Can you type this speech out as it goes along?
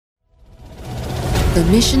The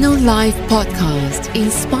Missional Life Podcast,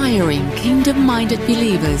 inspiring kingdom-minded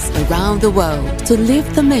believers around the world to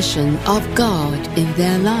live the mission of God in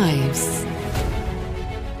their lives.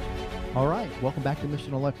 All right, welcome back to the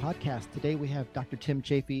Missional Life Podcast. Today we have Dr. Tim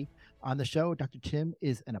Chaffey on the show. Dr. Tim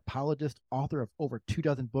is an apologist, author of over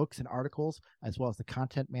 24 books and articles, as well as the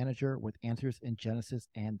content manager with Answers in Genesis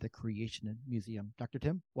and the Creation Museum. Dr.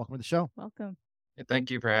 Tim, welcome to the show. Welcome. Thank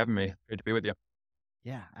you for having me. Great to be with you.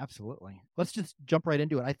 Yeah, absolutely. Let's just jump right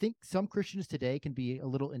into it. I think some Christians today can be a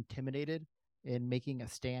little intimidated in making a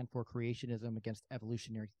stand for creationism against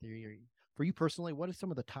evolutionary theory. For you personally, what is some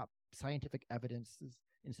of the top scientific evidences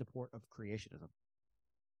in support of creationism?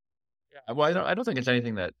 Yeah, well, I don't think it's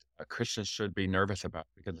anything that Christians should be nervous about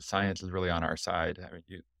because the science is really on our side. I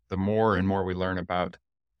mean, the more and more we learn about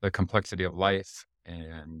the complexity of life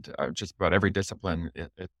and just about every discipline,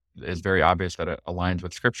 it is very obvious that it aligns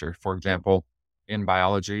with Scripture. For example, in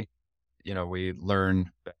biology, we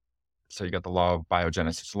learn that, so you got the law of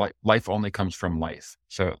biogenesis. Life only comes from life,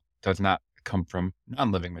 so it does not come from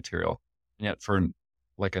non-living material. And yet for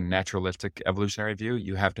like a naturalistic evolutionary view,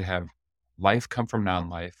 you have to have life come from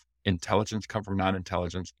non-life, intelligence come from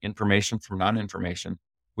non-intelligence, information from non-information.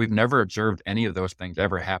 We've never observed any of those things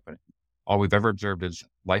ever happening. All we've ever observed is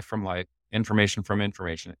life from life, information from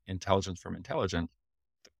information, intelligence from intelligence.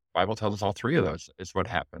 The Bible tells us all three of those is what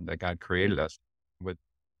happened, that God created us with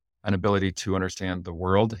an ability to understand the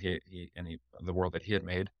world, the world that he had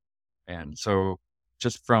made. And so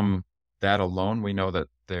just from that alone, we know that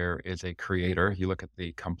there is a creator. You look at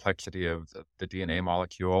the complexity of the DNA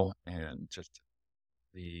molecule and just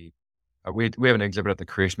we have an exhibit at the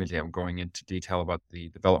Creation Museum going into detail about the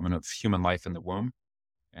development of human life in the womb.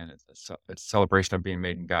 And it's a celebration of being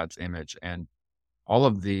made in God's image. And all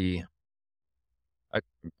of I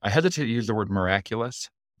hesitate to use the word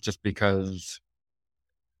miraculous just because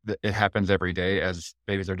it happens every day as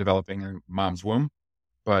babies are developing in mom's womb.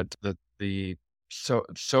 But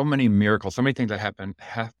so many miracles, so many things that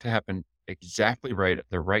have to happen exactly right at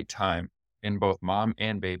the right time in both mom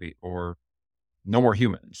and baby, or no more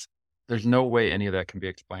humans. There's no way any of that can be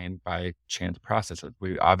explained by chance processes.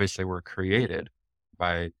 We obviously were created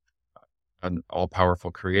by an all-powerful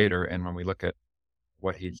creator, and when we look at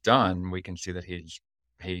what he's done, we can see that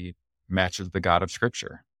he matches the God of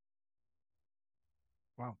Scripture.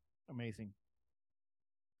 Wow, amazing.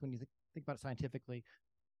 When you think about it scientifically,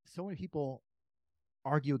 so many people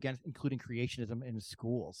argue against including creationism in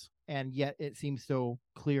schools, and yet it seems so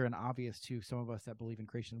clear and obvious to some of us that believe in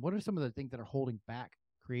creation. What are some of the things that are holding back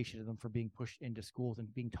creationism from being pushed into schools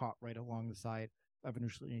and being taught right along the side of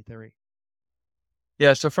evolutionary theory?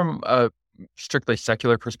 Yeah, so from a strictly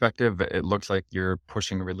secular perspective, it looks like you're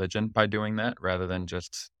pushing religion by doing that rather than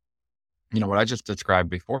just, what I just described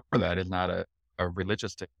before that is not a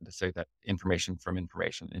religious statement to say that information from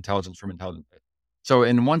information, intelligence from intelligence. So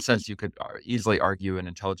in one sense, you could easily argue an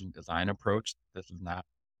intelligent design approach. It's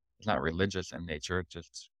not religious in nature.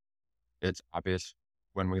 It's obvious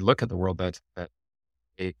when we look at the world that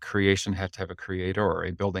a creation has to have a creator, or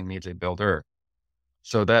a building needs a builder.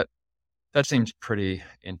 So that seems pretty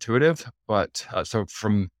intuitive. But so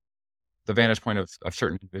from the vantage point of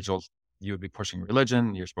certain individuals, you would be pushing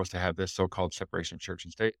religion. You're supposed to have this so-called separation of church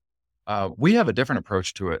and state. We have a different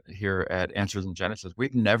approach to it here at Answers in Genesis.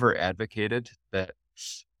 We've never advocated that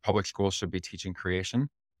public schools should be teaching creation.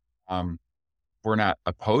 We're not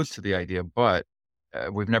opposed to the idea, but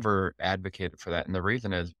we've never advocated for that. And the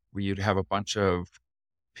reason is you'd have a bunch of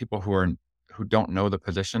people who don't know the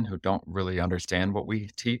position, who don't really understand what we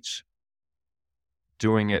teach,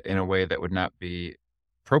 doing it in a way that would not be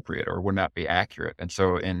appropriate or would not be accurate. And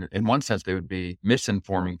so in one sense, they would be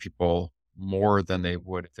misinforming people more than they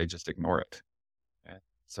would if they just ignore it. And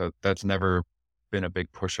so that's never been a big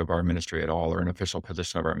push of our ministry at all, or an official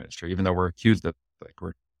position of our ministry, even though we're accused of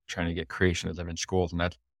we're trying to get creationism in schools. And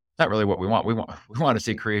that's not really what we want. We want to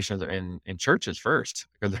see creationism in churches first,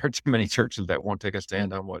 because there are too many churches that won't take a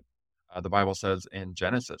stand on what the Bible says in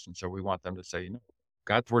Genesis. And so we want them to say,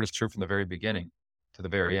 God's word is true from the very beginning to the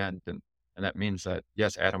very end. And that means that,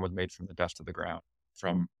 yes, Adam was made from the dust of the ground,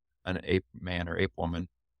 from an ape man or ape woman.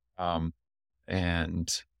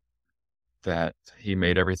 And that he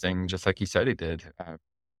made everything just like he said he did,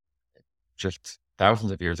 just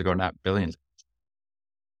thousands of years ago, not billions.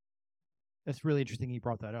 That's really interesting you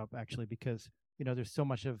brought that up, actually, because, there's so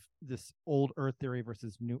much of this old earth theory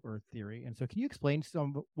versus new earth theory. And so can you explain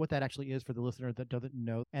what that actually is for the listener that doesn't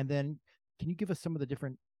know? And then can you give us some of the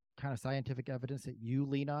different kind of scientific evidence that you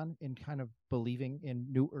lean on in kind of believing in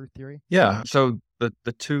new earth theory? Yeah. So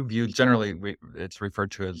the two views, generally, it's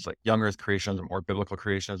referred to as like young earth creationism or biblical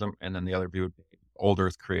creationism. And then the other view would be old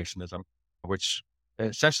earth creationism, which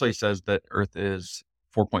essentially says that Earth is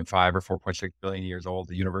 4.5 or 4.6 billion years old,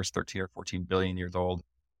 the universe 13 or 14 billion years old,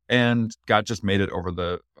 and God just made it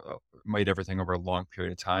made everything over a long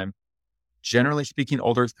period of time. Generally speaking,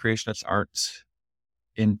 old Earth creationists aren't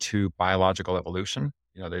into biological evolution.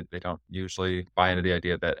 They don't usually buy into the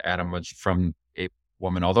idea that Adam was from a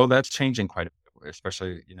woman, although that's changing quite a bit,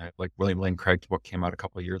 especially, like William Lane Craig's book came out a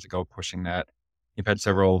couple of years ago pushing that. You've had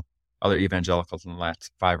several other evangelicals in the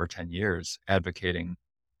last 5 or 10 years advocating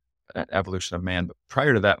evolution of man. But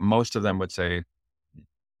prior to that, most of them would say,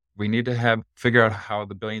 we need to figure out how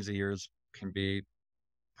the billions of years can be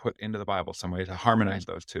put into the Bible some way to harmonize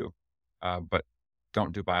those two, but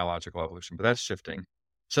don't do biological evolution. But that's shifting.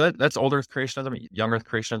 So that's old Earth creationism. Young Earth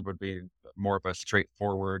creationism would be more of a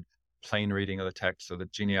straightforward, plain reading of the text. So the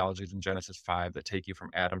genealogies in Genesis 5 that take you from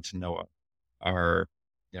Adam to Noah are,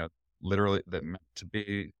 literally that meant to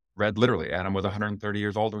be read literally. Adam was 130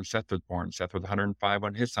 years old when Seth was born. Seth was 105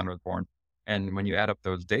 when his son was born. And when you add up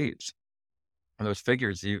those dates and those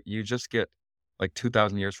figures, you just get like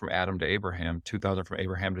 2,000 years from Adam to Abraham, 2,000 from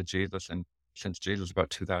Abraham to Jesus, and since Jesus, about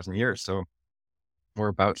 2,000 years. So we're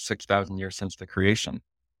about 6,000 years since the creation.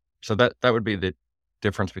 So that would be the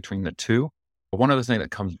difference between the two. But one other thing that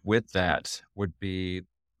comes with that would be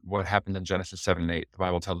what happened in Genesis 7 and 8. The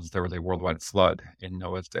Bible tells us there was a worldwide flood in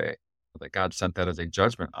Noah's day, that God sent that as a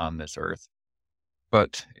judgment on this earth.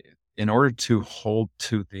 But in order to hold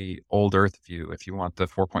to the old Earth view, if you want the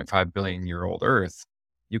 4.5 billion year old Earth,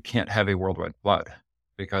 you can't have a worldwide flood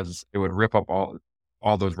because it would rip up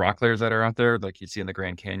all those rock layers that are out there, like you see in the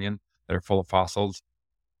Grand Canyon, that are full of fossils.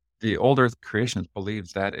 The old Earth creationist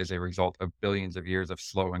believes that is a result of billions of years of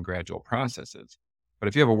slow and gradual processes. But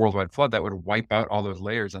if you have a worldwide flood, that would wipe out all those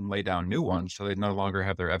layers and lay down new ones, so they no longer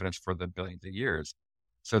have their evidence for the billions of years.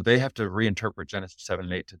 So they have to reinterpret Genesis 7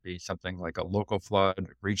 and 8 to be something like a local flood,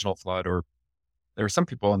 regional flood, or there were some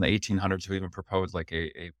people in the 1800s who even proposed like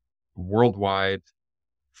a worldwide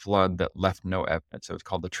flood that left no evidence. So it's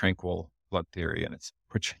called the tranquil flood theory, and it's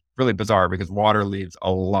really bizarre because water leaves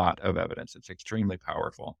a lot of evidence. It's extremely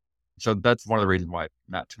powerful. So that's one of the reasons why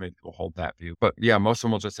not too many people hold that view. But yeah, most of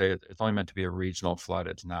them will just say it's only meant to be a regional flood.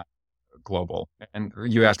 It's not global. And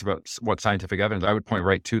you asked about what scientific evidence. I would point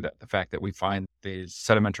right to that, the fact that we find these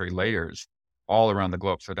sedimentary layers all around the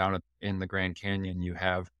globe. So down in the Grand Canyon, you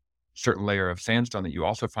have a certain layer of sandstone that you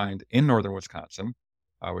also find in northern Wisconsin,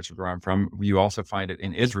 which is where I'm from. You also find it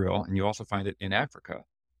in Israel, and you also find it in Africa.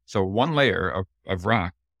 So one layer of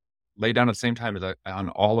rock laid down at the same time as in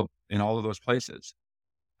all of those places.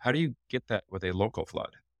 How do you get that with a local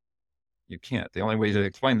flood? You can't. The only way to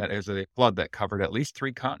explain that is a flood that covered at least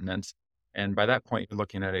 3 continents. And by that point, you're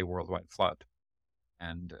looking at a worldwide flood.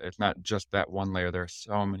 And it's not just that one layer. There are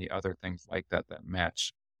so many other things like that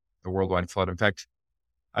match the worldwide flood. In fact,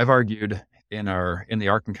 I've argued in the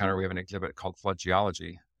Ark Encounter, we have an exhibit called Flood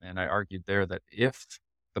Geology. And I argued there that if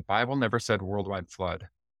the Bible never said worldwide flood,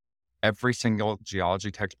 every single geology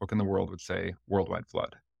textbook in the world would say worldwide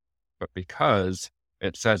flood. But because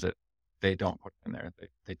it says it, they don't put it in there.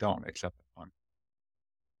 They don't accept that one.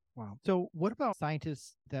 Wow. So what about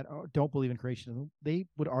scientists that don't believe in creationism? They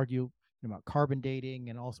would argue about carbon dating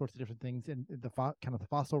and all sorts of different things, and the kind of the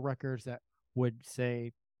fossil records that would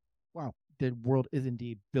say, wow, the world is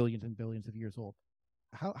indeed billions and billions of years old.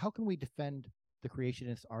 How can we defend the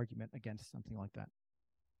creationist argument against something like that?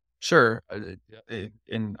 Sure.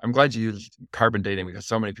 And I'm glad you used carbon dating because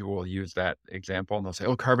so many people will use that example and they'll say,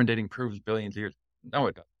 oh, carbon dating proves billions of years. No,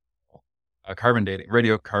 it doesn't.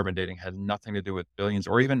 Radiocarbon dating has nothing to do with billions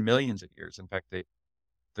or even millions of years. In fact,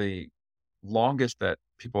 the longest that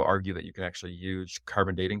people argue that you can actually use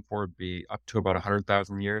carbon dating for would be up to about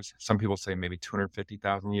 100,000 years. Some people say maybe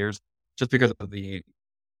 250,000 years, just because of the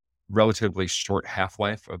relatively short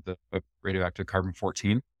half-life of radioactive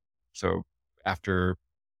carbon-14. So after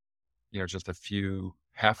just a few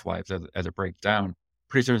half-lives as it breaks down,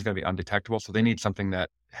 pretty soon it's going to be undetectable. So they need something that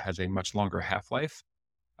has a much longer half-life.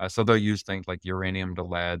 So they'll use things like uranium to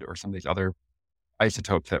lead or some of these other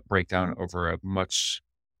isotopes that break down over a much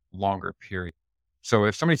longer period. So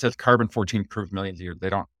if somebody says carbon-14 proves millions of years, they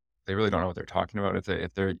really don't know what they're talking about.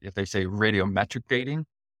 If they say radiometric dating,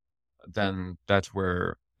 then that's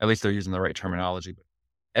where at least they're using the right terminology. But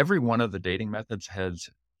every one of the dating methods has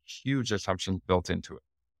huge assumptions built into it.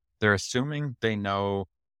 They're assuming they know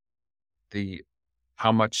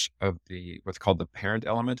how much of what's called the parent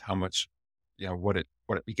element, how much, what it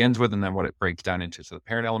begins with and then what it breaks down into. So the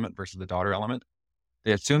parent element versus the daughter element.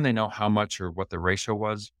 They assume they know how much or what the ratio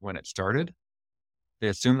was when it started. They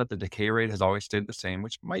assume that the decay rate has always stayed the same,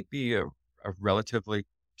 which might be a relatively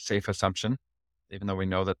safe assumption, even though we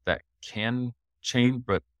know that can change.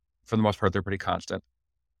 But for the most part, they're pretty constant.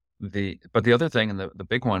 But the other thing, and the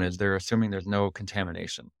big one, is they're assuming there's no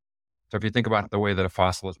contamination. So if you think about the way that a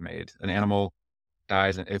fossil is made, an animal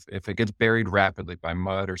dies, and if it gets buried rapidly by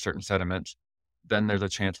mud or certain sediments, then there's a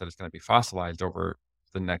chance that it's going to be fossilized over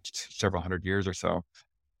the next several hundred years or so.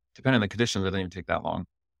 Depending on the conditions, it doesn't even take that long.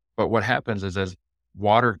 But what happens is as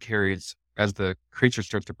the creature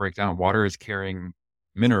starts to break down, water is carrying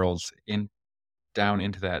minerals down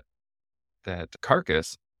into that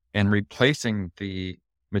carcass and replacing the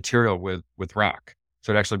material with rock.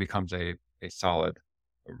 So it actually becomes a solid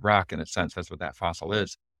rock in a sense. That's what that fossil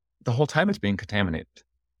is. The whole time it's being contaminated.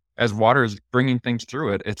 As water is bringing things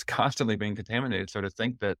through it, it's constantly being contaminated. So to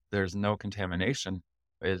think that there's no contamination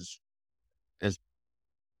is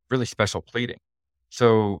really special pleading.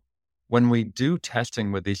 So when we do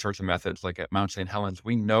testing with these sorts of methods, like at Mount St. Helens,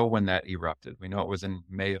 we know when that erupted. We know it was in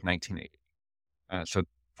May of 1980. So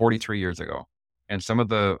 43 years ago. And some of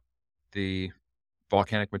the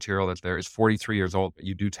volcanic material that's there is 43 years old, but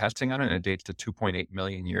you do testing on it and it dates to 2.8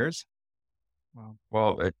 million years. Wow.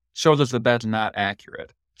 Well, it shows us that that's not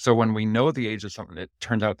accurate. So when we know the age of something, it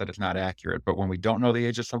turns out that it's not accurate. But when we don't know the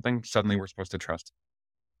age of something, suddenly we're supposed to trust it.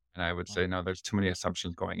 And I would say, no, there's too many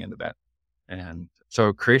assumptions going into that. And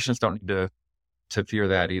so creationists don't need to fear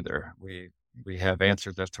that either. We have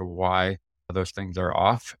answers as to why those things are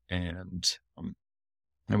off, and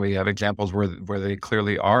we have examples where they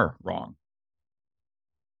clearly are wrong.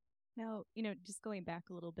 Now, just going back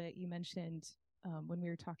a little bit, you mentioned when we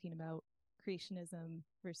were talking about creationism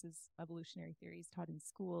versus evolutionary theories taught in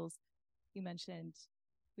schools, you mentioned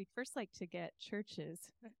we'd first like to get churches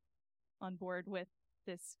on board with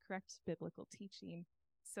this correct biblical teaching.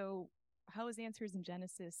 So how is Answers in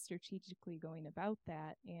Genesis strategically going about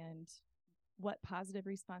that? And what positive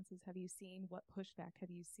responses have you seen? What pushback have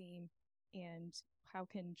you seen? And how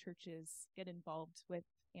can churches get involved with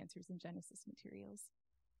Answers in Genesis materials?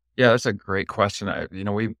 Yeah, that's a great question.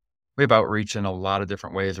 We have outreach in a lot of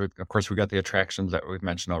different ways. Of course, we got the attractions that we've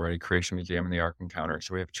mentioned already, Creation Museum and the Ark Encounter.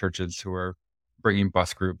 So we have churches who are bringing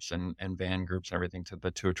bus groups and van groups and everything to the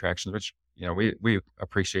two attractions, which, we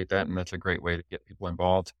appreciate that. And that's a great way to get people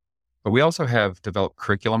involved. But we also have developed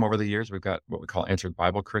curriculum over the years. We've got what we call Answered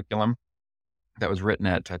Bible curriculum that was written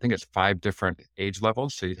at, I think it's 5 different age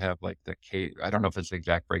levels. So you'd have like the K, I don't know if it's the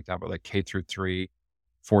exact breakdown, but like K through 3,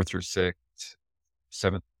 4 through 6,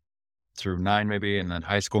 7 through 9 maybe, and then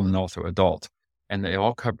high school and also adult. And they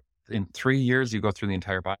all cover, in 3 years, you go through the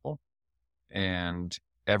entire Bible and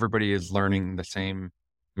everybody is learning the same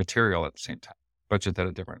material at the same time, but just at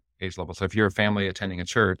a different age level. So if you're a family attending a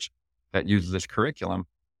church that uses this curriculum,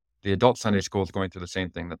 the adult Sunday school is going through the same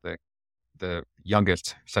thing that the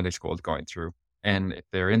youngest Sunday school is going through. And if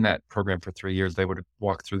they're in that program for 3 years, they would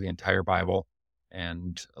walk through the entire Bible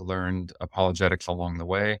and learned apologetics along the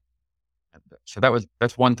way. So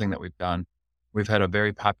that's one thing that we've done. We've had a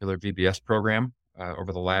very popular VBS program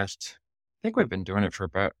over the last, I think we've been doing it for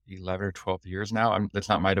about 11 or 12 years now. That's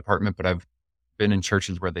not my department, but I've been in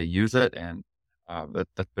churches where they use it, and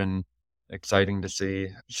that's been exciting to see.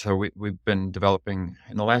 So we've been developing,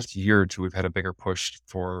 in the last year or two, we've had a bigger push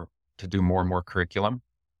to do more and more curriculum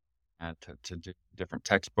and to do different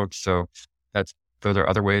textbooks. So that's, those are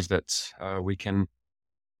other ways that we can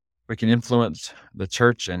influence the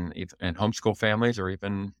church and homeschool families, or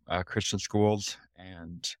even Christian schools.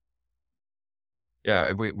 And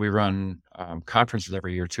yeah, we run conferences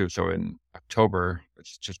every year too. So in October,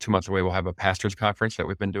 it's just 2 months away, we'll have a pastors conference that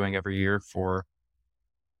we've been doing every year for,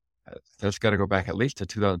 that's got to go back at least to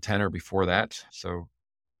 2010 or before that. So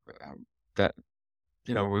that,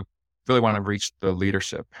 we really want to reach the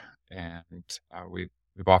leadership, and we've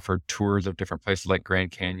offered tours of different places like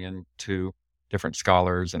Grand Canyon to different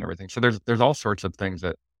scholars and everything. So there's all sorts of things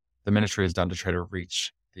that the ministry has done to try to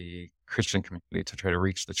reach the Christian community, to try to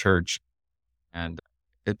reach the church. And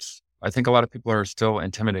I think a lot of people are still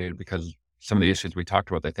intimidated because some of the issues we talked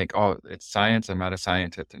about, they think, oh, it's science, I'm not a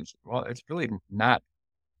scientist. And well, it's really not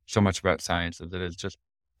so much about science as it is just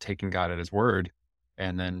taking God at his word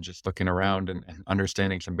and then just looking around and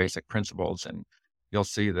understanding some basic principles. And you'll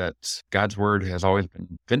see that God's word has always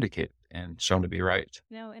been vindicated and shown to be right.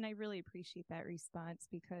 No, and I really appreciate that response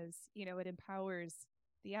because, it empowers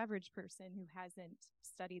the average person who hasn't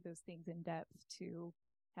studied those things in depth to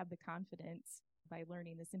have the confidence by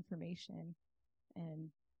learning this information, and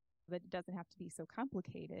that it doesn't have to be so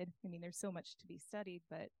complicated. I mean, there's so much to be studied,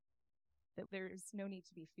 but that there's no need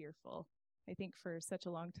to be fearful. I think for such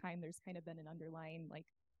a long time, there's kind of been an underlying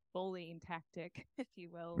bullying tactic, if you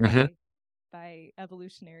will, by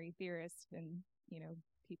evolutionary theorists and,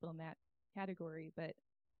 people in that category. But,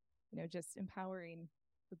 just empowering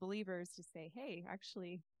the believers to say, hey,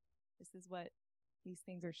 actually, this is what these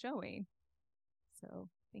things are showing. So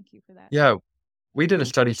thank you for that. Yeah, we did a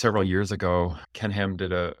study several years ago. Ken Ham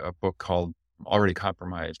did a book called Already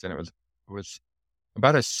Compromised, and it was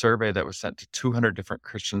about a survey that was sent to 200 different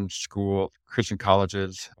Christian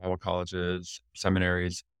colleges, Bible colleges,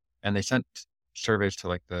 seminaries, and they sent surveys to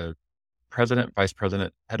like the president, vice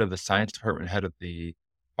president, head of the science department, head of the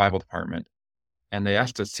Bible department. And they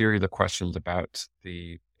asked a series of questions about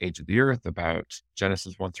the age of the earth, about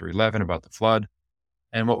Genesis 1 through 11, about the flood.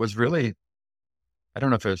 And what was really, I don't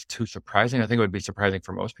know if it was too surprising. I think it would be surprising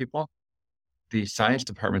for most people. The science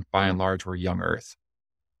department, by and large, were young earth.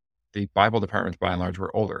 The Bible departments, by and large,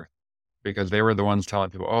 were old earth, because they were the ones telling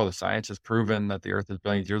people, oh, the science has proven that the earth is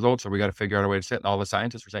billions of years old, so we got to figure out a way to sit. And all the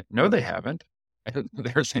scientists were saying, no, they haven't. And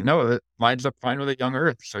they were saying, no, it lines up fine with a young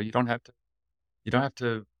earth. So you don't have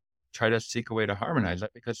to try to seek a way to harmonize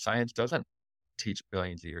that, because science doesn't teach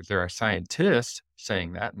billions of years. There are scientists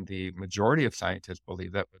saying that, and the majority of scientists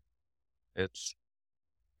believe that, but it's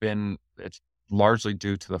largely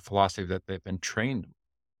due to the philosophy that they've been trained.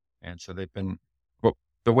 And so they've been, well,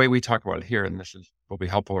 the way we talk about it here, and this will be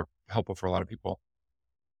helpful for a lot of people.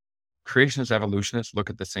 Creationists, evolutionists look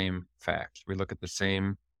at the same facts. We look at the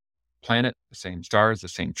same planet, the same stars, the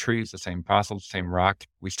same trees, the same fossils, the same rock.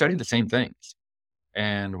 We study the same things,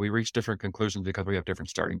 and we reach different conclusions because we have different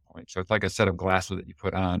starting points. So it's like a set of glasses that you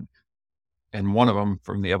put on, and one of them,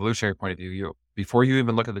 from the evolutionary point of view, before you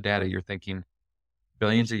even look at the data, you're thinking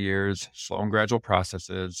billions of years, slow and gradual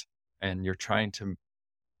processes, and you're trying to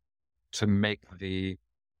make the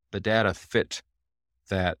data fit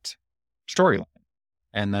that storyline.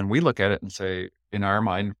 And then we look at it and say, in our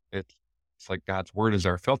mind, it's like God's word is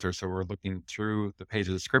our filter. So we're looking through the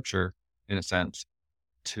pages of scripture, in a sense,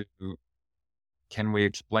 can we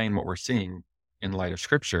explain what we're seeing in light of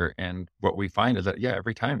scripture? And what we find is that, yeah,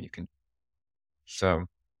 every time you can. So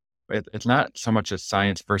it's not so much a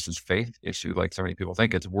science versus faith issue like so many people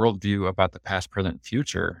think. It's worldview about the past, present,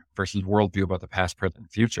 future versus worldview about the past, present,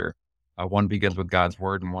 future. One begins with God's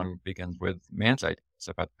word, and one begins with man's ideas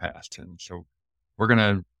about the past. And so we're going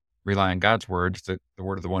to rely on God's word, the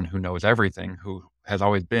word of the one who knows everything, who has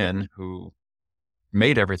always been, who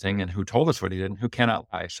made everything, and who told us what he did, and who cannot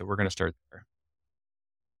lie. So we're going to start there.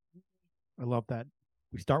 I love that.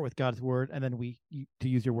 We start with God's word, and then to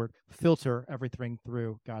use your word, filter everything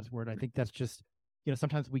through God's word. I think that's just,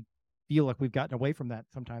 sometimes we feel like we've gotten away from that.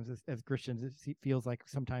 Sometimes as Christians, it feels like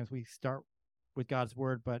sometimes we start with God's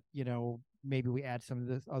word, but, maybe we add some of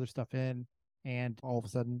this other stuff in, and all of a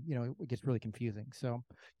sudden, it gets really confusing. So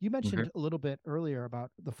you mentioned a little bit earlier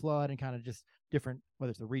about the flood and kind of just different,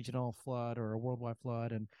 whether it's a regional flood or a worldwide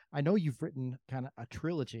flood. And I know you've written kind of a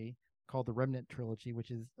trilogy called the Remnant Trilogy,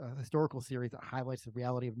 which is a historical series that highlights the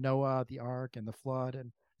reality of Noah, the Ark, and the flood.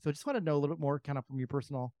 And so I just want to know a little bit more kind of from your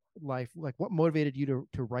personal life, like what motivated you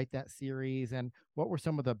to write that series, and what were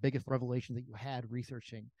some of the biggest revelations that you had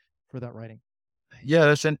researching for that writing?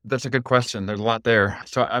 Yeah, that's a good question. There's a lot there.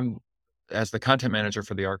 So as the content manager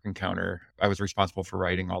for the Ark Encounter, I was responsible for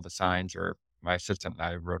writing all the signs, or my assistant and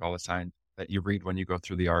I wrote all the signs that you read when you go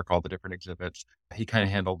through the Ark, all the different exhibits. He kind of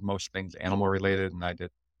handled most things animal related, and I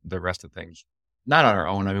did the rest of things, not on our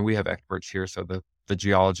own. I mean, we have experts here. So the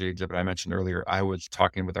geology exhibit I mentioned earlier, I was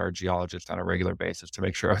talking with our geologist on a regular basis to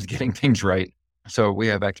make sure I was getting things right. So we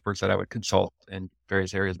have experts that I would consult in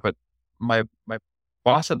various areas. But my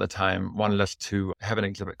boss at the time wanted us to have an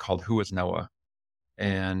exhibit called Who is Noah?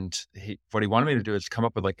 And what he wanted me to do is come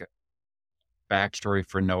up with like a backstory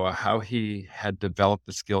for Noah, how he had developed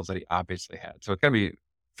the skills that he obviously had. So it's going to be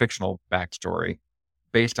fictional backstory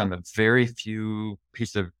based on the very few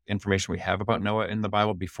pieces of information we have about Noah in the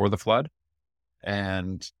Bible before the flood.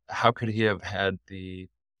 And how could he have had the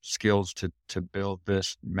skills to build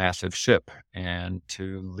this massive ship and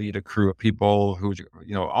to lead a crew of people who,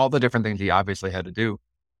 all the different things he obviously had to do.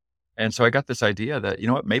 And so I got this idea that,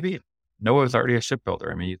 maybe Noah was already a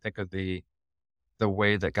shipbuilder. I mean, you think of the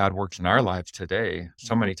way that God works in our lives today,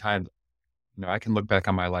 so many times, I can look back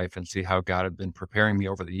on my life and see how God had been preparing me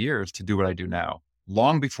over the years to do what I do now.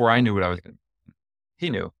 Long before I knew what I was going to do, he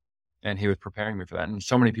knew, and he was preparing me for that. And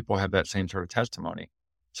so many people have that same sort of testimony.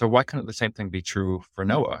 So why couldn't the same thing be true for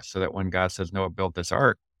Noah? So that when God says, Noah, build this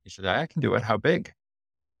ark, he said, I can do it. How big?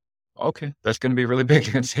 Okay, that's going to be really big.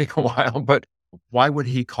 It's going to take a while. But why would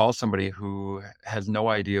he call somebody who has no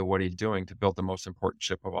idea what he's doing to build the most important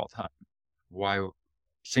ship of all time? Why?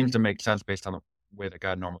 Seems to make sense based on the way that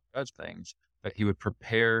God normally does things, that he would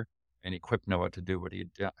prepare and equip Noah to do what he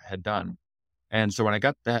had done. And so when I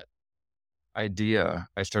got that idea,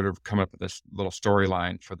 I started coming up with this little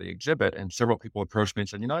storyline for the exhibit, and several people approached me and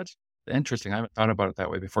said, interesting. I haven't thought about it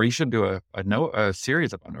that way before. You should do a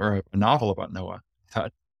series about, or a novel about Noah. I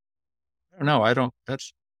thought, I don't know. I don't.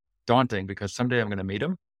 That's daunting because someday I'm going to meet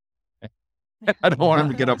him. I don't want him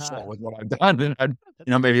to get upset with what I've done, and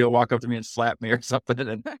maybe he'll walk up to me and slap me or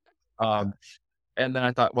something. And then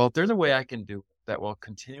I thought, well, if there's a way I can do it that will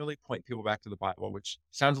continually point people back to the Bible, which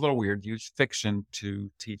sounds a little weird, use fiction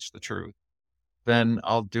to teach the truth, then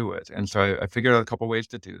I'll do it. And so I figured out a couple ways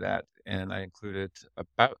to do that. And I included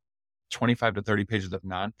about 25 to 30 pages of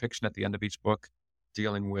nonfiction at the end of each book,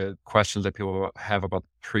 dealing with questions that people have about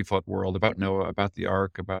the pre-flood world, about Noah, about the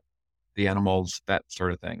ark, about the animals, that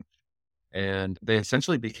sort of thing. And they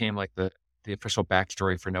essentially became like the official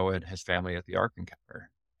backstory for Noah and his family at the Ark Encounter.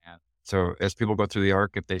 And so as people go through the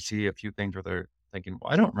ark, if they see a few things where they're thinking,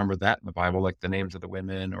 well, I don't remember that in the Bible, like the names of the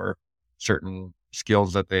women or certain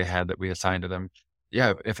skills that they had that we assigned to them.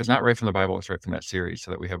 Yeah, if it's not right from the Bible, it's right from that series,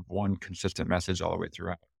 so that we have one consistent message all the way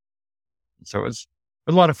throughout. So it's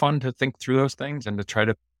a lot of fun to think through those things and to try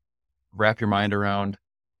to wrap your mind around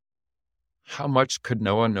how much could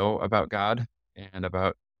Noah know about God and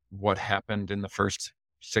about what happened in the first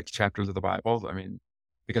 6 chapters of the Bible. I mean,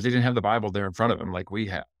 because he didn't have the Bible there in front of him like we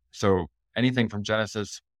have. So anything from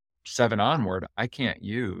Genesis 7 onward, I can't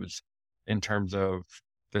use in terms of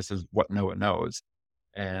this is what Noah knows.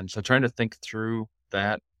 And so trying to think through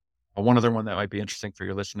that. One other one that might be interesting for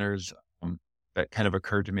your listeners that kind of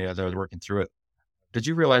occurred to me as I was working through it. Did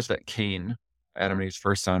you realize that Cain, Adam and Eve's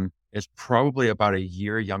first son, is probably about a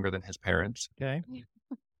year younger than his parents? Okay.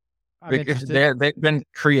 Because they've been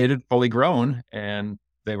created fully grown, and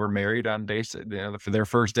they were married on for their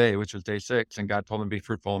first day, which was day 6, and God told them to be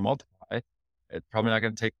fruitful and multiply. It's probably not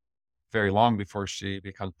going to take very long before she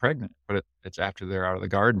becomes pregnant, but it's after they're out of the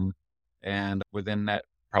garden. And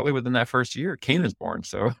probably within that first year, Cain is born.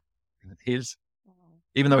 So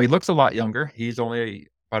even though he looks a lot younger, he's only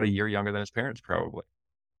about a year younger than his parents, probably.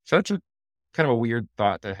 So it's kind of a weird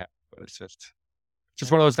thought to have, but it's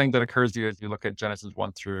just one of those things that occurs to you as you look at Genesis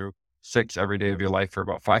 1 through 6 every day of your life for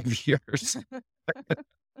about 5 years.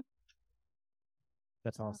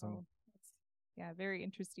 That's awesome. Very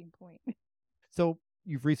interesting point. So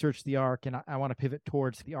you've researched the Ark, and I want to pivot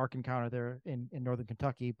towards the Ark Encounter there in northern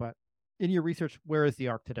Kentucky. But in your research, where is the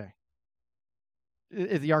Ark today?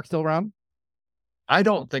 Is the Ark still around? I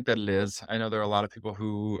don't think that it is. I know there are a lot of people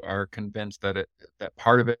who are convinced that that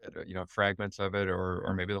part of it, fragments of it,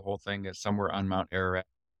 or maybe the whole thing is somewhere on Mount Ararat.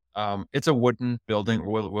 It's a wooden building,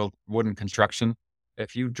 wooden construction.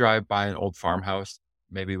 If you drive by an old farmhouse,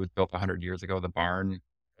 maybe it was built 100 years ago, the barn,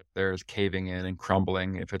 there's caving in and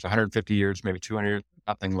crumbling. If it's 150 years, maybe 200 years,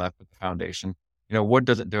 nothing left but the foundation. Wood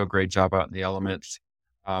doesn't do a great job out in the elements.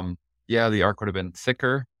 The Ark would have been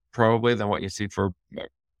thicker, probably, than what you see for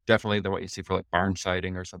like barn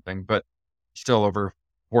siding or something, but still over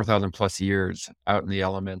 4,000 plus years out in the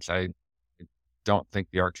elements. I don't think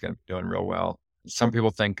the Ark's going to be doing real well. Some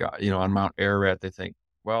people think, on Mount Ararat, they think,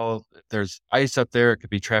 well, there's ice up there. It could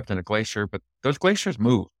be trapped in a glacier, but those glaciers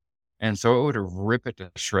move. And so it would rip it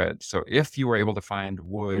to shreds. So if you were able to find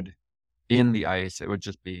wood in the ice, it would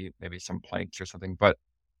just be maybe some planks or something. But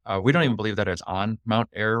we don't even believe that it's on Mount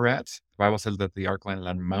Ararat. The Bible says that the Ark landed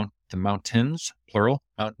on the mountains, plural,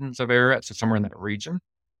 mountains of Ararat, so somewhere in that region.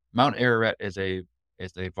 Mount Ararat is a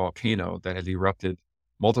volcano that has erupted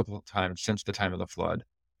multiple times since the time of the flood.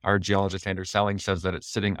 Our geologist, Andrew Selling, says that it's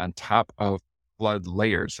sitting on top of flood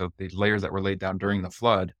layers, so the layers that were laid down during the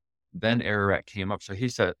flood. Then Ararat came up. So he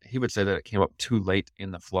would say that it came up too late in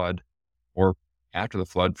the flood or after the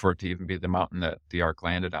flood for it to even be the mountain that the Ark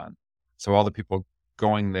landed on. So all the people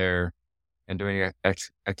going there and doing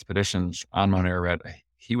expeditions on Mount Ararat,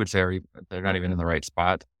 he would say they're not even in the right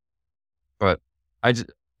spot. But I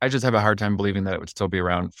just have a hard time believing that it would still be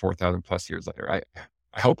around 4,000 plus years later.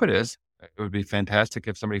 I hope it is. It would be fantastic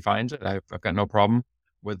if somebody finds it. I've got no problem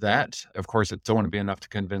with that. Of course, it still wouldn't be enough to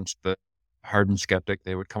convince the hardened skeptic.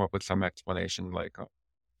 They would come up with some explanation like,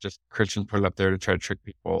 just Christians put it up there to try to trick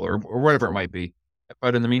people or whatever it might be.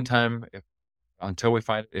 But in the meantime, until we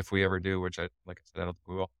find it, if we ever do, which like I said, I don't think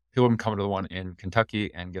we will, people can come to the one in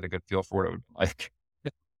Kentucky and get a good feel for what it would be like.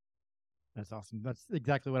 That's awesome. That's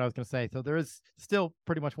exactly what I was going to say. So there is still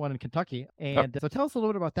pretty much one in Kentucky. And so tell us a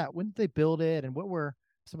little bit about that. When did they build it, and what were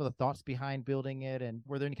some of the thoughts behind building it? And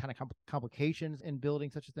were there any kind of complications in building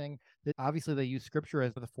such a thing? That obviously they use scripture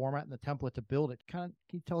as the format and the template to build it. Can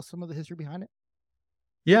you tell us some of the history behind it?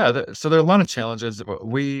 Yeah, so there are a lot of challenges.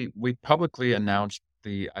 We publicly announced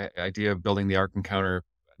the idea of building the Ark Encounter,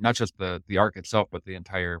 not just the Ark itself, but the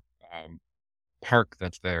entire park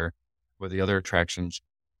that's there with the other attractions.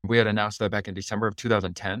 We had announced that back in December of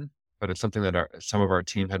 2010, but it's something that some of our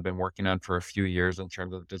team had been working on for a few years in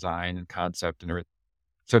terms of design and concept and everything.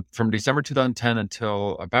 So from December 2010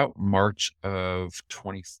 until about March of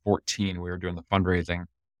 2014, we were doing the fundraising,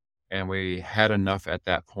 and we had enough at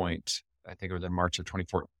that point. I think it was in March of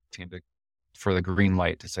 2014 for the green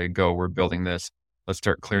light to say, go, we're building this. Let's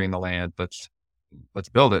start clearing the land. Let's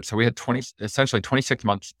build it. So we had essentially 26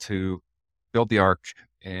 months to build the Ark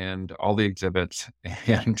and all the exhibits,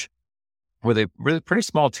 and with a really pretty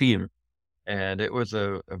small team. And it was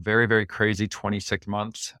a very, very crazy 26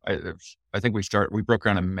 months. I think we broke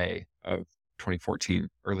ground in May of 2014,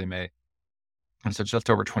 early May. And so just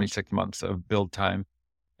over 26 months of build time.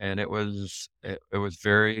 And it was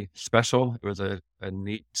very special. It was a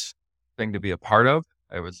neat thing to be a part of.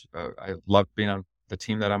 I loved being on the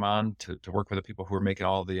team that I'm on, to work with the people who are making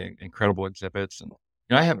all the incredible exhibits. And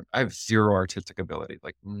I have zero artistic ability,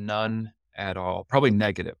 like none at all, probably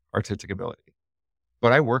negative artistic ability.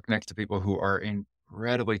 But I work next to people who are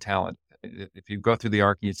incredibly talented. If you go through the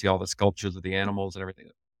Ark and you see all the sculptures of the animals and everything,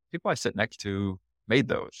 people I sit next to made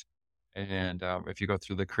those. And if you go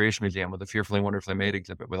through the Creation Museum with the Fearfully and Wonderfully Made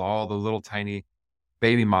exhibit with all the little tiny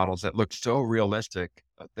baby models that look so realistic,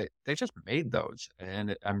 they just made those.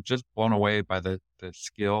 And I'm just blown away by the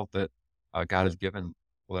skill that God has given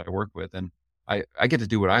people that I work with. And I get to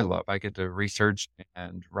do what I love. I get to research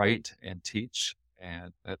and write and teach,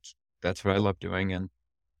 and that's what I love doing. And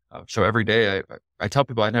so every day I tell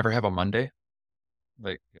people I never have a Monday.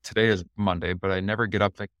 Like today is Monday, but I never get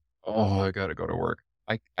up like, oh, I got to go to work.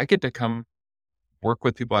 I get to come work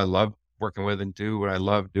with people I love working with and do what I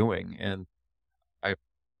love doing. And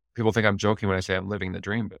people think I'm joking when I say I'm living the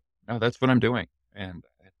dream, but no, that's what I'm doing. And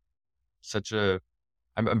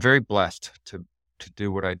I'm very blessed to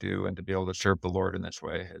do what I do and to be able to serve the Lord in this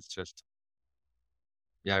way. It's just,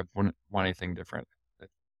 I wouldn't want anything different.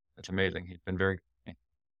 It's amazing. He's been very good.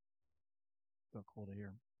 So cool to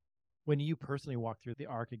hear. When you personally walk through the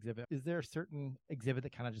Ark exhibit, is there a certain exhibit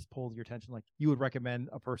that kind of just pulls your attention? Like you would recommend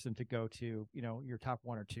a person to go to, your top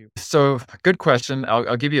one or two? So good question.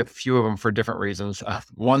 I'll give you a few of them for different reasons.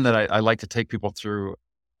 One that I like to take people through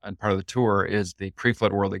and part of the tour is the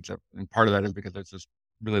pre-flood world exhibit. And part of that is because there's this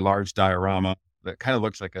really large diorama that kind of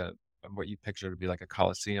looks like what you picture to be like a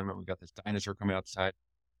Colosseum. And we've got this dinosaur coming outside.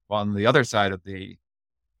 Well, on the other side of the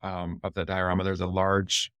diorama, there's a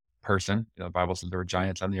large person. The Bible says there were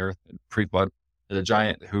giants on the earth pre-flood. There's a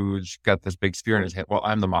giant who's got this big spear in his hand. Well,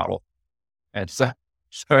 I'm the model. And so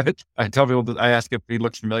I tell people, I ask if he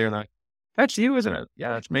looks familiar, and they're like, that's you, isn't it? Yeah,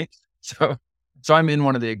 that's me. So I'm in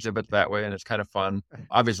one of the exhibits that way, and it's kind of fun.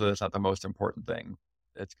 Obviously, that's not the most important thing.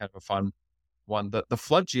 It's kind of a fun one. The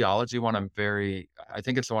flood geology one, I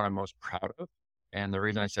think it's the one I'm most proud of. And the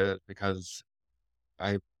reason I say that is because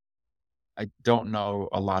I don't know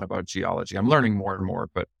a lot about geology. I'm learning more and more,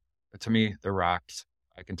 but to me, they're rocks.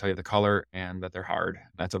 I can tell you the color and that they're hard.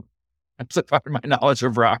 That's a part of my knowledge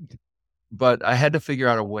of rock. But I had to figure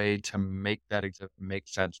out a way to make that exhibit make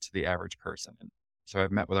sense to the average person. And so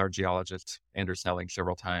I've met with our geologist, Andrew Snelling,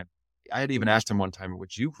 several times. I had even asked him one time,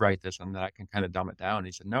 would you write this and that I can kind of dumb it down? And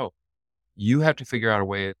he said, no, you have to figure out a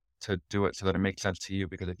way to do it so that it makes sense to you.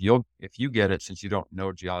 Because if you get it, since you don't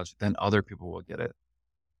know geology, then other people will get it.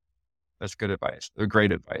 That's good advice. They're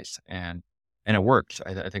great advice. And it works.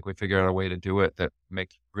 I think we figured out a way to do it that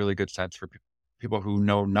makes really good sense for people who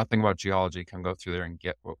know nothing about geology can go through there and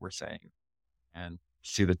get what we're saying and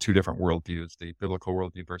see the two different worldviews, the biblical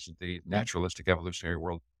worldview versus the naturalistic evolutionary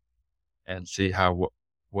world, and see how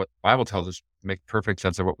what the Bible tells us makes perfect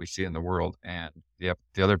sense of what we see in the world. And the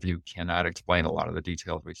other view cannot explain a lot of the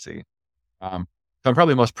details we see. So I'm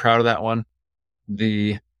probably most proud of that one.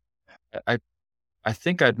 I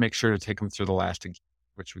think I'd make sure to take them through the last,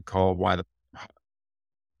 which we call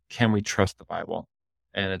Can We Trust the Bible?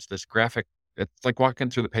 And it's this graphic, it's like walking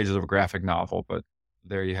through the pages of a graphic novel, but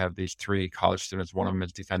there you have these three college students. One of them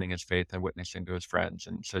is defending his faith and witnessing to his friends.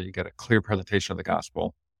 And so you get a clear presentation of the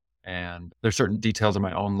gospel. And there's certain details in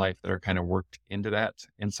my own life that are kind of worked into that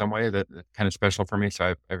in some way that's kind of special for me.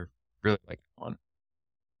 So I really like that one.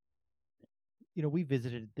 We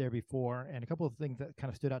visited there before, and a couple of things that kind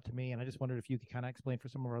of stood out to me, and I just wondered if you could kind of explain for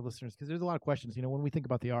some of our listeners, because there's a lot of questions. When we think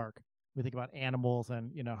about the Ark, we think about animals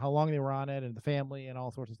and, how long they were on it and the family and all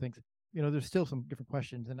sorts of things. There's still some different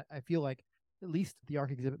questions, and I feel like at least the Ark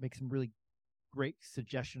exhibit makes some really great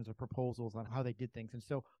suggestions or proposals on how they did things. And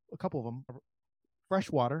so a couple of them are fresh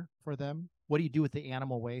water for them. What do you do with the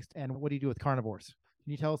animal waste, and what do you do with carnivores?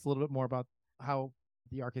 Can you tell us a little bit more about how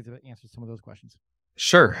the Ark exhibit answers some of those questions?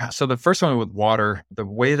 Sure. So the first one with water, the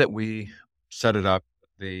way that we set it up,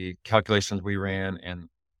 the calculations we ran, and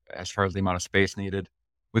as far as the amount of space needed,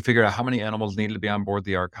 We figured out how many animals needed to be on board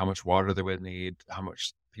the ark, how much water they would need, how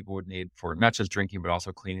much people would need for not just drinking, but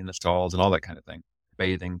also cleaning the stalls and all that kind of thing,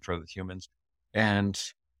 bathing for the humans. And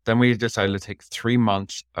then we decided to take 3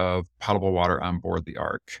 months of potable water on board the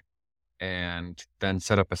ark and then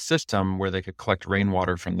set up a system where they could collect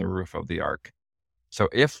rainwater from the roof of the ark. So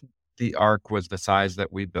if the ark was the size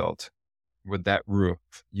that we built with that roof,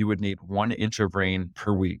 you would need 1 inch of rain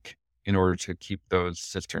per week in order to keep those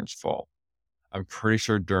cisterns full. I'm pretty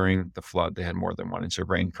sure during the flood, they had more than 1 inch of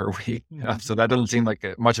rain per week. So that doesn't seem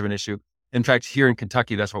like much of an issue. In fact, here in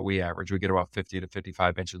Kentucky, that's what we average. We get about 50 to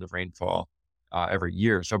 55 inches of rainfall every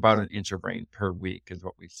year. So about 1 inch of rain per week is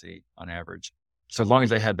what we see on average. So as long as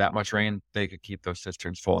they had that much rain, they could keep those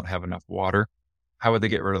cisterns full and have enough water. How would they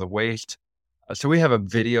get rid of the waste? So we have a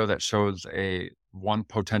video that shows one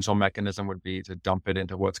potential mechanism would be to dump it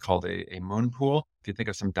into what's called a moon pool. If you think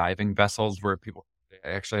of some diving vessels where people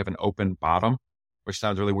actually have an open bottom, which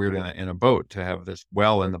sounds really weird in a boat to have this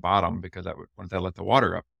well in the bottom, because wouldn't that let the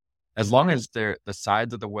water up? As long as the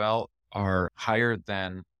sides of the well are higher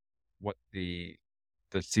than what the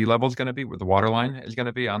sea level is going to be, where the water line is going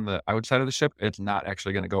to be on the outside of the ship, it's not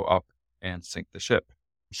actually going to go up and sink the ship.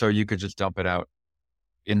 So you could just dump it out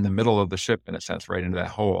in the middle of the ship, in a sense, right into that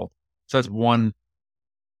hole. So that's one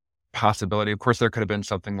possibility. Of course, there could have been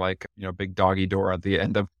something like, big doggy door at the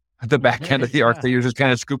end of the back end of the ark that you're just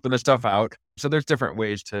kind of scooping the stuff out. So there's different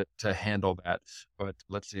ways to handle that. But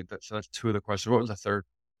let's see. So that's 2 of the questions. What was the third?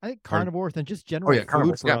 I think carnivores and just general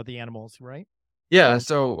food for the animals, right? Yeah.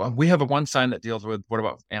 So we have one sign that deals with what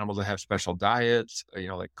about animals that have special diets?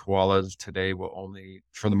 Like koalas today will only,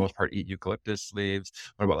 for the most part, eat eucalyptus leaves.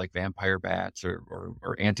 What about like vampire bats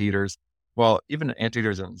or anteaters? Well, even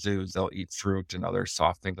anteaters in zoos, they'll eat fruit and other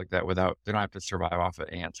soft things like that they don't have to survive off of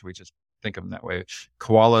ants. We just think of them that way.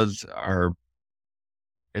 Koalas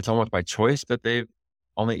it's almost by choice that they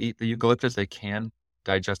only eat the eucalyptus. They can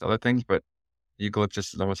digest other things, but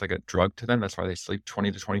eucalyptus is almost like a drug to them. That's why they sleep 20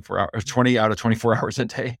 out of 24 hours a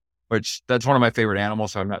day, which that's one of my favorite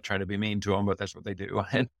animals. So I'm not trying to be mean to them, but that's what they do.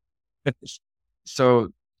 And so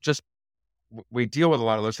just, we deal with a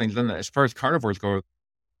lot of those things. Then as far as carnivores go,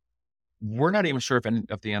 we're not even sure if any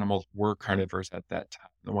of the animals were carnivores at that time,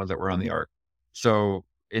 the ones that were on the ark. So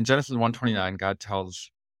in Genesis 1:29, God tells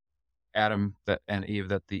Adam and Eve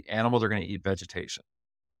that the animals are going to eat vegetation.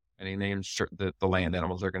 And he names the land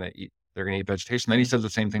animals they're going to eat vegetation. Then he says the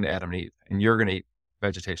same thing to Adam and Eve, and you're going to eat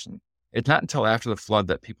vegetation. It's not until after the flood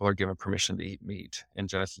that people are given permission to eat meat in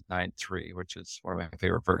Genesis 9:3, which is one of my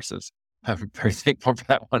favorite verses. I'm very thankful for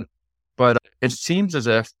that one. But it seems as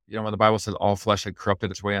if, when the Bible says all flesh had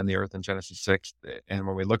corrupted its way on the earth in Genesis 6, and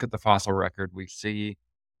when we look at the fossil record, we see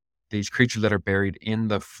these creatures that are buried in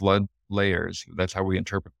the flood layers. That's how we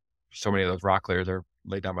interpret so many of those rock layers are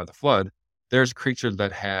laid down by the flood. There's creatures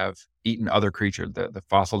that have eaten other creatures. The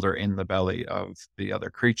fossils are in the belly of the other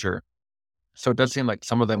creature. So it does seem like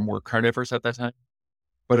some of them were carnivorous at that time,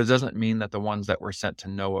 but it doesn't mean that the ones that were sent to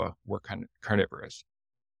Noah were carnivorous.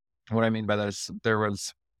 And what I mean by that is there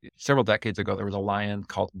was several decades ago, there was a lion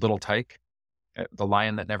called Little Tyke, the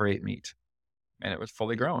lion that never ate meat, and it was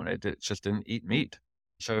fully grown. It just didn't eat meat.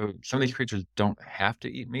 So some of these creatures don't have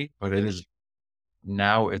to eat meat, but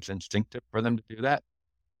now it's instinctive for them to do that.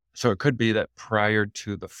 So it could be that prior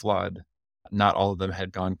to the flood, not all of them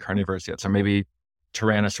had gone carnivorous yet. So maybe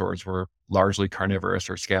tyrannosaurs were largely carnivorous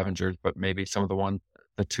or scavengers, but maybe some of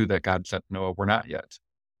the 2 that God sent Noah were not yet.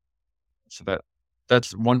 So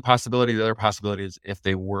that's one possibility. The other possibility is if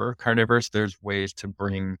they were carnivorous, there's ways to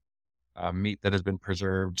bring meat that has been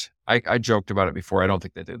preserved. I joked about it before. I don't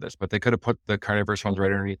think they did this, but they could have put the carnivorous ones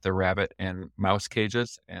right underneath the rabbit and mouse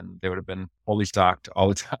cages, and they would have been fully stocked all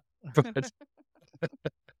the time. For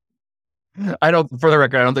the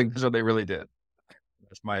record, I don't think that's what they really did.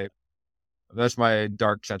 That's my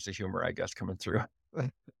dark sense of humor, I guess, coming through.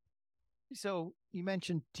 So you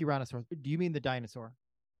mentioned Tyrannosaurus. Do you mean the dinosaur?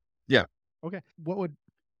 Yeah. Okay. What would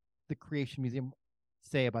the Creation Museum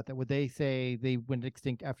say about that? Would they say they went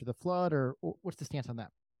extinct after the flood, or what's the stance on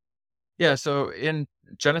that? Yeah. So in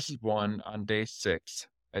Genesis 1, on day 6,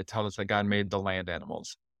 it tells us that God made the land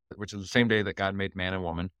animals, which is the same day that God made man and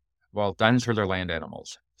woman. Well, dinosaurs are land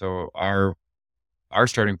animals. So our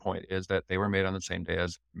starting point is that they were made on the same day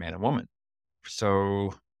as man and woman.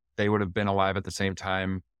 So they would have been alive at the same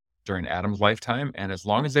time during Adam's lifetime. And as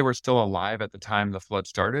long as they were still alive at the time the flood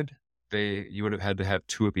started, you would have had to have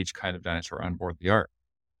 2 of each kind of dinosaur on board the ark.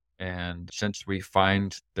 And since we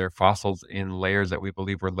find their fossils in layers that we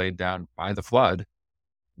believe were laid down by the flood,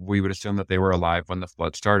 we would assume that they were alive when the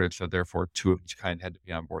flood started. So therefore 2 of each kind had to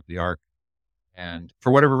be on board the ark. And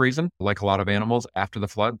for whatever reason, like a lot of animals after the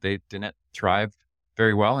flood, they didn't thrive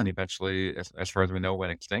very well, and eventually, as far as we know,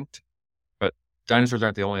 went extinct. But dinosaurs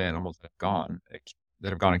aren't the only animals that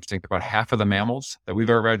have gone extinct. About half of the mammals that we've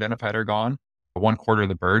ever identified are gone. 1/4 of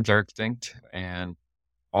the birds are extinct, and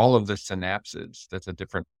all of the synapsids, that's a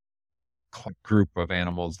different group of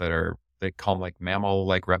animals they call them like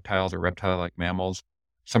mammal-like reptiles or reptile-like mammals.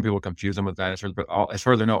 Some people confuse them with dinosaurs, but as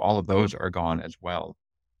far as I know, all of those are gone as well.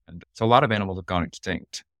 And so a lot of animals have gone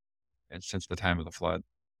extinct and since the time of the flood.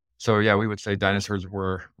 So yeah, we would say dinosaurs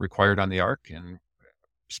were required on the Ark, and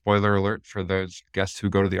spoiler alert for those guests who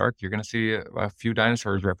go to the Ark, you're going to see a few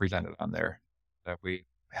dinosaurs represented on there. That we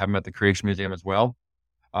have them at the Creation Museum as well.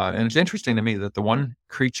 And it's interesting to me that the one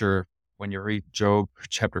creature, when you read Job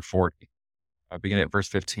chapter 40, beginning at verse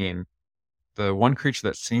 15, the one creature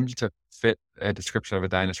that seems to fit a description of a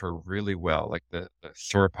dinosaur really well, like the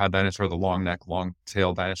sauropod dinosaur, the long neck, long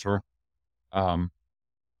tail dinosaur.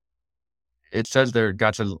 It says there,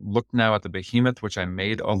 God says, "Look now at the behemoth which I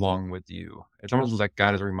made along with you." It's almost like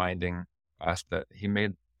God is reminding us that he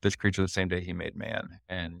made this creature the same day he made man.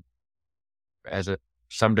 And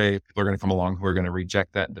someday people are going to come along who are going to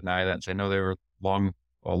reject that and deny that and say, no, they were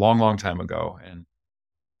a long time ago. And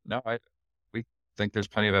no, we think there's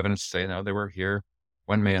plenty of evidence to say, no, they were here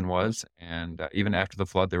when man was. And even after the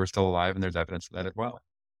flood, they were still alive, and there's evidence of that as well.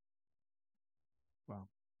 Wow,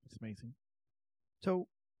 that's amazing. So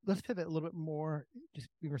let's pivot a little bit more, just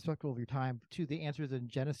be respectful of your time, to the answers in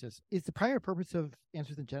Genesis. Is the primary purpose of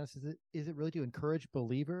answers in Genesis, is it really to encourage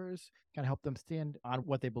believers, kind of help them stand on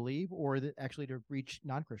what they believe, or is it actually to reach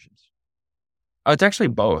non-Christians? It's actually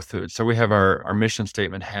both. So we have our mission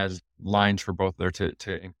statement has lines for both there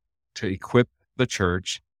to equip the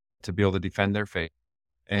church to be able to defend their faith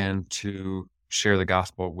and to share the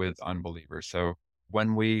gospel with unbelievers. So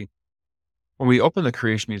when we open the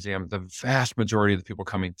Creation Museum, the vast majority of the people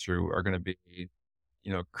coming through are going to be,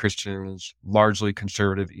 Christians, largely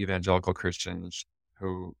conservative evangelical Christians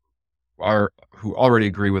who already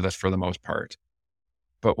agree with us for the most part.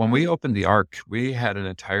 But when we opened the Ark, we had an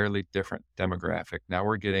entirely different demographic. Now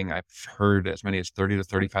we're getting, I've heard, as many as 30 to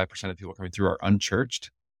 35% of people coming through are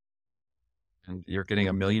unchurched. And you're getting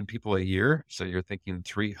 1 million people a year. So you're thinking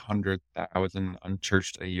 300,000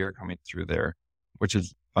 unchurched a year coming through there, which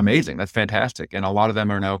is amazing. That's fantastic. And a lot of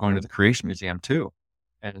them are now going to the Creation Museum too.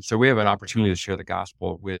 And so we have an opportunity to share the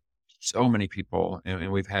gospel with so many people.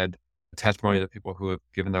 And we've had testimony of people who have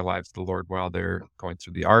given their lives to the Lord while they're going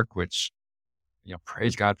through the Ark, which,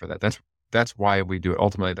 praise God for that. That's why we do it.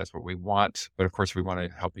 Ultimately, that's what we want. But of course, we want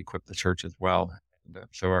to help equip the church as well. And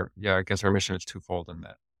so I guess our mission is twofold in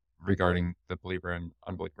that regarding the believer and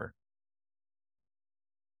unbeliever.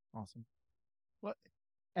 Awesome. Well,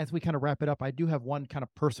 as we kind of wrap it up, I do have one kind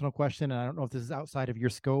of personal question, and I don't know if this is outside of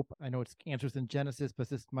your scope. I know it's answers in Genesis, but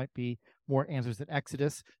this might be more answers in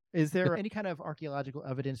Exodus. Is there any kind of archaeological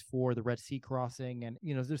evidence for the Red Sea crossing? And,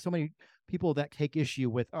 there's so many people that take issue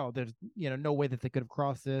with, there's, no way that they could have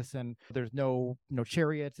crossed this, and there's no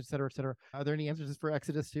chariots, et cetera, et cetera. Are there any answers for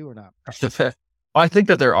Exodus too, or not? I think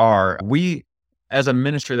that there are. We, as a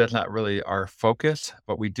ministry, that's not really our focus,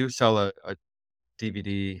 but we do sell a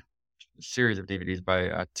series of DVDs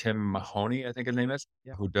by Tim Mahoney, I think his name is,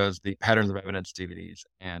 who does the Patterns of Evidence DVDs.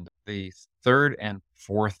 And the 3rd and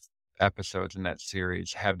 4th episodes in that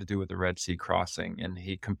series have to do with the Red Sea crossing. And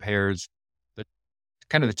he compares the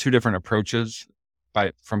 2 different approaches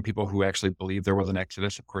from people who actually believe there was an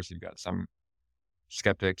Exodus. Of course, you've got some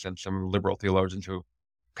skeptics and some liberal theologians who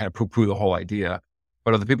kind of poo-poo the whole idea.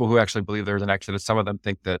 But of the people who actually believe there was an Exodus, some of them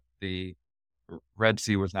think that the Red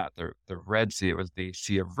Sea was not the Red Sea, it was the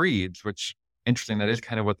Sea of Reeds, which, interesting, that is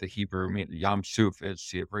kind of what the Hebrew means. Yam Suf is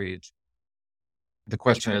Sea of Reeds. The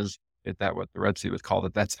question is that what the Red Sea was called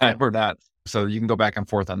at that time or not? So you can go back and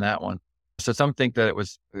forth on that one. So some think that it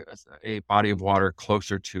was a body of water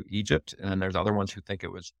closer to Egypt, and then there's other ones who think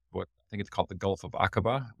it was what I think it's called the Gulf of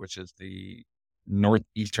Aqaba, which is the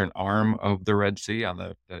northeastern arm of the Red Sea on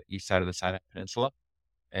the east side of the Sinai Peninsula.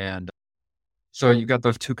 And so you've got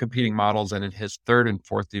those 2 competing models, and in his 3rd and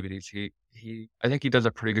 4th DVDs, I think he does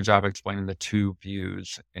a pretty good job explaining the 2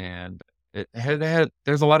 views. And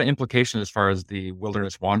there's a lot of implications as far as the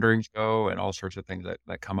wilderness wanderings go and all sorts of things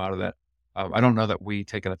that come out of that. I don't know that we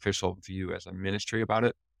take an official view as a ministry about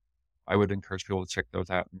it. I would encourage people to check those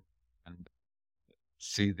out and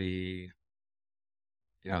see the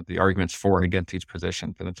arguments for and against each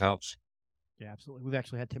position for themselves. Yeah, absolutely. We've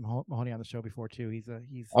actually had Tim Mahoney on the show before too. He's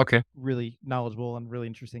okay, really knowledgeable and really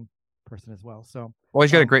interesting person as well. So, well,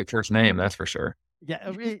 he's got a great first name, that's for sure.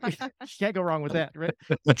 Yeah, can't go wrong with that, right?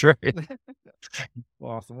 That's right.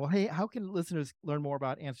 Well, awesome. Well, hey, how can listeners learn more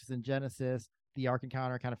about Answers in Genesis? the Ark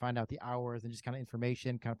Encounter, kind of find out the hours and just kind of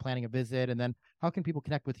information, kind of planning a visit? And then how can people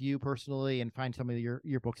connect with you personally and find some of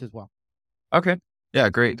your books as well? Okay. Yeah,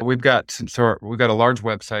 great. We've got a large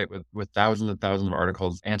website with thousands and thousands of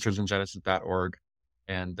articles, answersingenesis.org.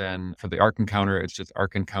 And then for the Ark Encounter, it's just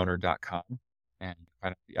arkencounter.com. And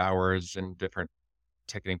find out the hours and different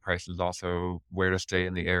ticketing prices, also where to stay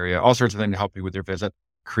in the area, all sorts of things to help you with your visit.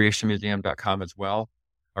 Creationmuseum.com as well,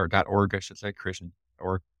 or .org, I should say,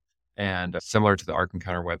 creation.org. And similar to the Ark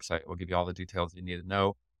Encounter website, we'll give you all the details you need to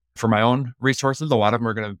know. For my own resources, a lot of them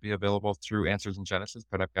are going to be available through Answers in Genesis,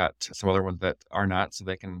 but I've got some other ones that are not, so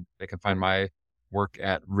they can find my work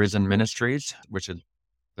at Risen Ministries, which is,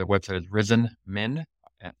 the website is risenmin,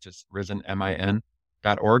 at just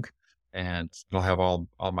risenmin.org, and it'll have all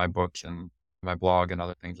my books and my blog and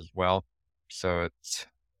other things as well. So it's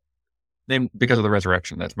named because of the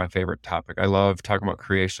resurrection. That's my favorite topic. I love talking about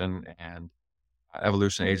creation and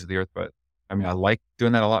evolution, age of the earth, but I mean, I like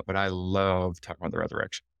doing that a lot, but I love talking about the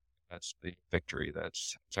resurrection. That's the victory.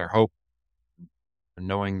 It's our hope. And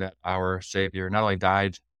knowing that our Savior not only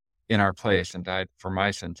died in our place and died for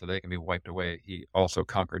my sins so they can be wiped away, he also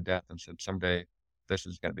conquered death and said, someday this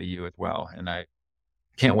is going to be you as well. And I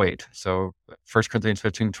can't wait. So 1 Corinthians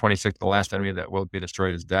 15:26, the last enemy that will be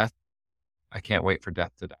destroyed is death. I can't wait for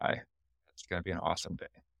death to die. It's going to be an awesome day.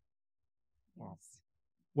 Wow.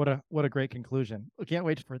 What a great conclusion. I can't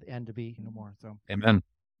wait for the end to be no more. So Amen.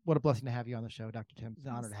 What a blessing to have you on the show, Dr. Tim. It's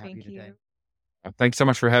an honor to have you today. Thanks so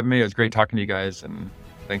much for having me. It was great talking to you guys, and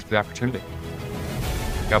thanks for the opportunity.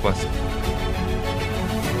 God bless.